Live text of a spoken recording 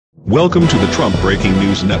Welcome to the Trump Breaking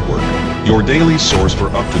News Network, your daily source for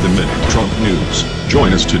up-to-the-minute Trump news.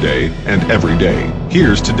 Join us today and every day.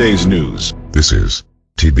 Here's today's news. This is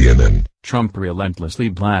TBNN. Trump relentlessly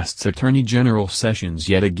blasts Attorney General Sessions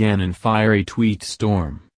yet again in fiery tweet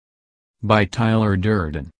storm. By Tyler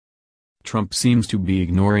Durden. Trump seems to be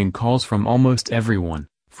ignoring calls from almost everyone,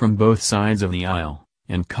 from both sides of the aisle,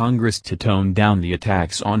 and Congress to tone down the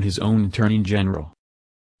attacks on his own Attorney General.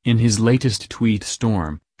 In his latest tweet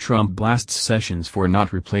storm, Trump blasts Sessions for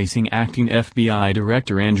not replacing acting FBI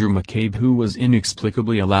Director Andrew McCabe, who was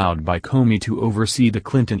inexplicably allowed by Comey to oversee the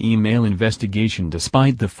Clinton email investigation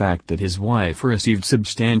despite the fact that his wife received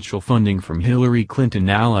substantial funding from Hillary Clinton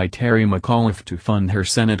ally Terry McAuliffe to fund her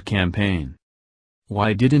Senate campaign.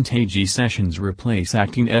 Why didn't AG Sessions replace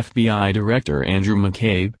acting FBI Director Andrew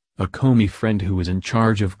McCabe, a Comey friend who was in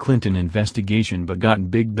charge of Clinton investigation but got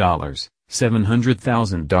big dollars,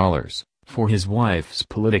 $700,000, for his wife's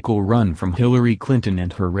political run from Hillary Clinton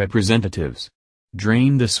and her representatives?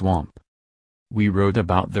 Drain the swamp. We wrote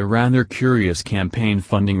about the rather curious campaign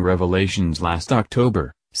funding revelations last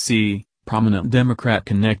October. See, prominent Democrat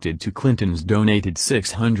connected to Clinton's donated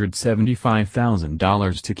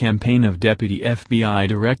 $675,000 to campaign of Deputy FBI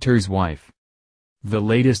Director's wife. The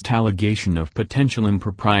latest allegation of potential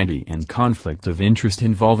impropriety and conflict of interest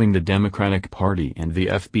involving the Democratic Party and the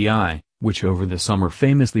FBI, which over the summer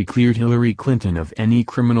famously cleared Hillary Clinton of any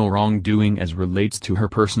criminal wrongdoing as relates to her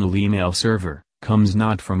personal email server, comes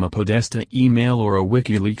not from a Podesta email or a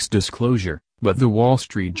WikiLeaks disclosure, but the Wall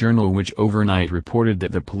Street Journal, which overnight reported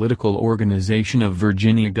that the political organization of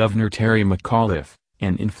Virginia Governor Terry McAuliffe,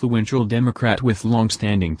 an influential Democrat with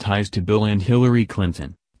long-standing ties to Bill and Hillary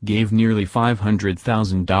Clinton, gave nearly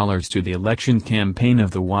 $500,000 to the election campaign of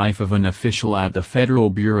the wife of an official at the Federal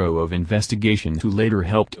Bureau of Investigation who later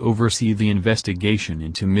helped oversee the investigation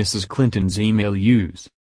into Mrs. Clinton's email use.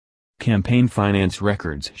 Campaign finance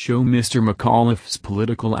records show Mr. McAuliffe's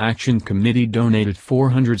Political Action Committee donated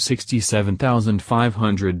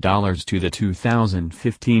 $467,500 to the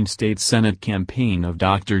 2015 state Senate campaign of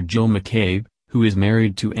Dr. Jill McCabe, who is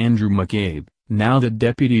married to Andrew McCabe, now the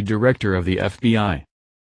Deputy Director of the FBI.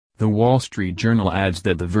 The Wall Street Journal adds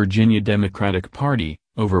that the Virginia Democratic Party,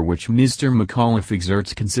 over which Mr. McAuliffe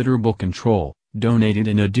exerts considerable control, donated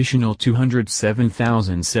an additional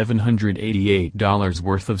 $207,788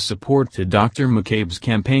 worth of support to Dr. McCabe's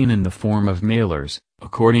campaign in the form of mailers,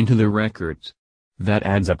 according to the records. That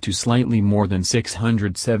adds up to slightly more than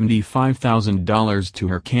 $675,000 to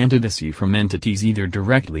her candidacy from entities either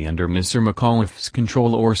directly under Mr. McAuliffe's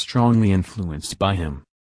control or strongly influenced by him.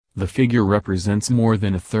 The figure represents more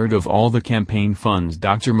than a third of all the campaign funds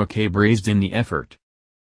Dr. McCabe raised in the effort.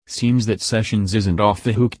 Seems that Sessions isn't off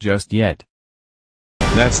the hook just yet.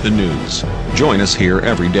 That's the news. Join us here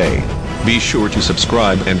every day. Be sure to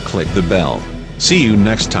subscribe and click the bell. See you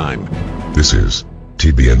next time. This is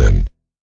TBNN.